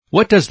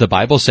What does the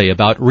Bible say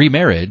about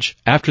remarriage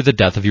after the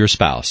death of your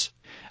spouse?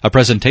 A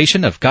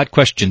presentation of Got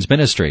Questions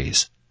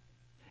Ministries.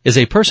 Is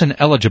a person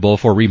eligible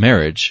for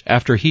remarriage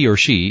after he or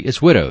she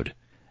is widowed?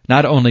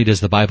 Not only does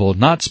the Bible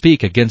not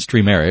speak against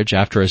remarriage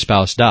after a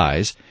spouse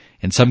dies,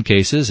 in some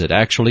cases it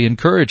actually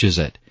encourages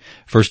it.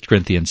 1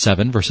 Corinthians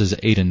 7 verses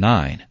 8 and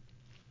 9.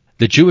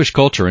 The Jewish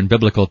culture in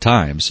biblical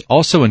times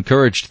also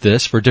encouraged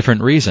this for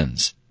different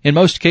reasons. In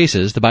most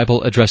cases, the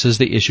Bible addresses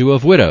the issue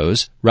of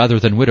widows rather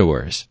than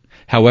widowers.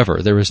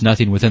 However, there is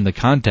nothing within the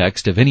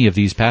context of any of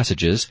these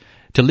passages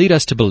to lead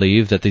us to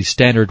believe that the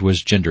standard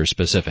was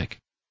gender-specific.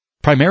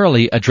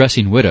 Primarily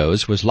addressing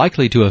widows was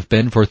likely to have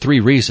been for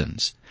three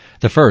reasons.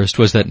 The first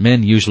was that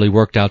men usually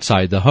worked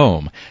outside the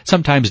home,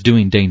 sometimes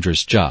doing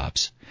dangerous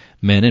jobs.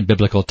 Men in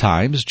biblical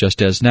times, just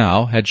as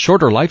now, had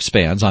shorter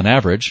lifespans on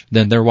average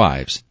than their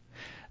wives.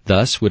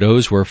 Thus,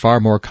 widows were far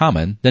more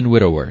common than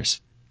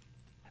widowers.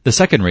 The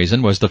second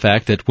reason was the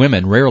fact that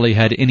women rarely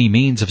had any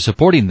means of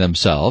supporting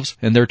themselves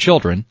and their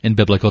children in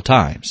biblical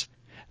times.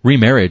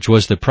 Remarriage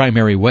was the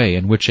primary way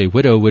in which a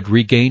widow would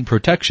regain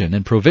protection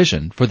and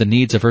provision for the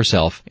needs of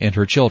herself and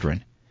her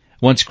children.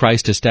 Once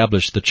Christ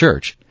established the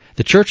church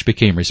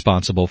became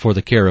responsible for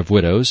the care of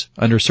widows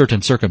under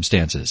certain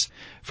circumstances.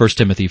 1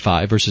 Timothy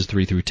 5 verses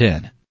 3 through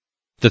 10.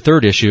 The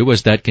third issue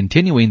was that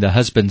continuing the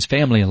husband's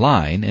family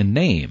line and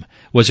name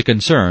was a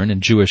concern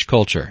in Jewish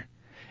culture.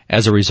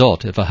 As a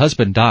result, if a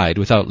husband died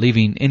without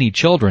leaving any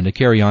children to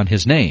carry on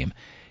his name,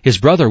 his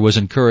brother was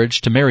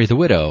encouraged to marry the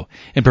widow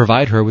and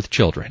provide her with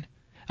children.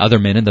 Other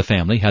men in the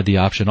family had the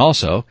option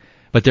also,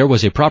 but there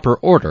was a proper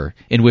order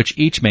in which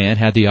each man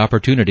had the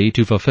opportunity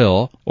to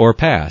fulfill or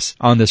pass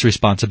on this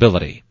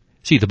responsibility.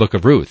 See the book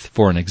of Ruth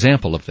for an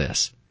example of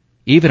this.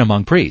 Even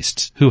among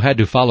priests, who had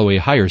to follow a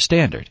higher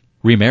standard,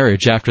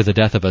 remarriage after the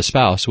death of a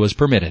spouse was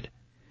permitted.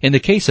 In the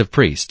case of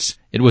priests,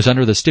 it was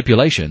under the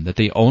stipulation that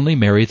they only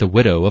marry the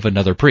widow of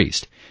another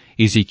priest,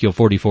 Ezekiel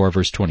 44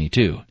 verse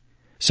 22.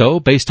 So,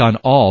 based on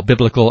all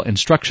biblical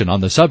instruction on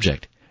the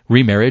subject,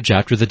 remarriage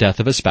after the death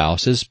of a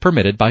spouse is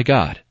permitted by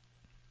God.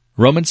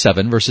 Romans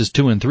 7 verses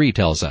 2 and 3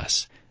 tells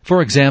us,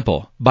 for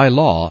example, by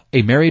law,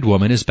 a married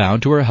woman is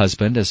bound to her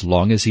husband as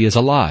long as he is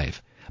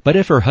alive. But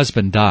if her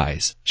husband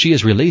dies, she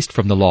is released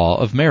from the law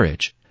of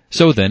marriage.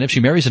 So then, if she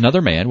marries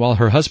another man while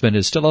her husband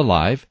is still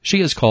alive, she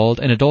is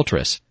called an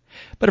adulteress.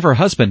 But if her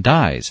husband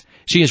dies,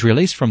 she is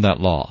released from that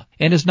law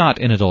and is not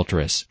an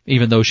adulteress,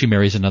 even though she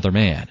marries another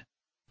man.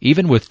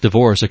 Even with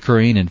divorce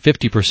occurring in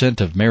 50%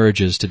 of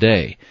marriages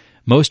today,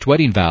 most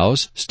wedding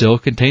vows still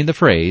contain the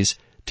phrase,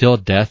 "till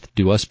death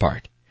do us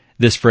part."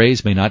 This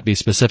phrase may not be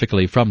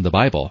specifically from the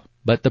Bible,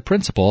 but the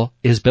principle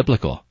is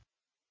biblical.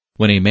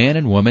 When a man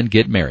and woman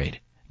get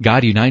married,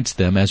 God unites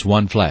them as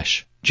one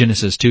flesh,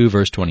 Genesis 2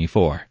 verse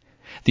 24.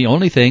 The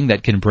only thing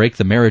that can break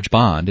the marriage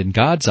bond in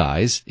God's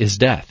eyes is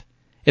death.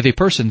 If a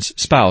person's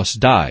spouse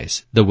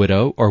dies, the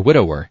widow or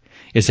widower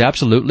is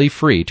absolutely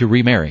free to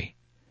remarry.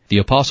 The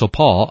Apostle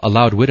Paul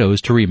allowed widows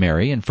to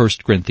remarry in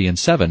 1 Corinthians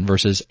 7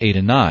 verses 8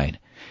 and 9,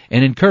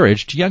 and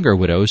encouraged younger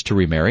widows to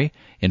remarry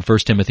in 1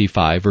 Timothy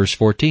 5 verse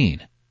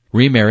 14.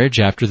 Remarriage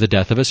after the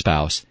death of a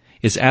spouse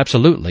is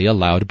absolutely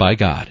allowed by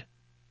God.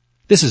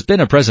 This has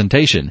been a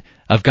presentation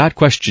of Got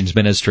Questions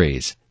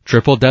Ministries,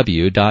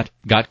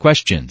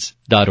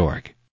 www.gotquestions.org.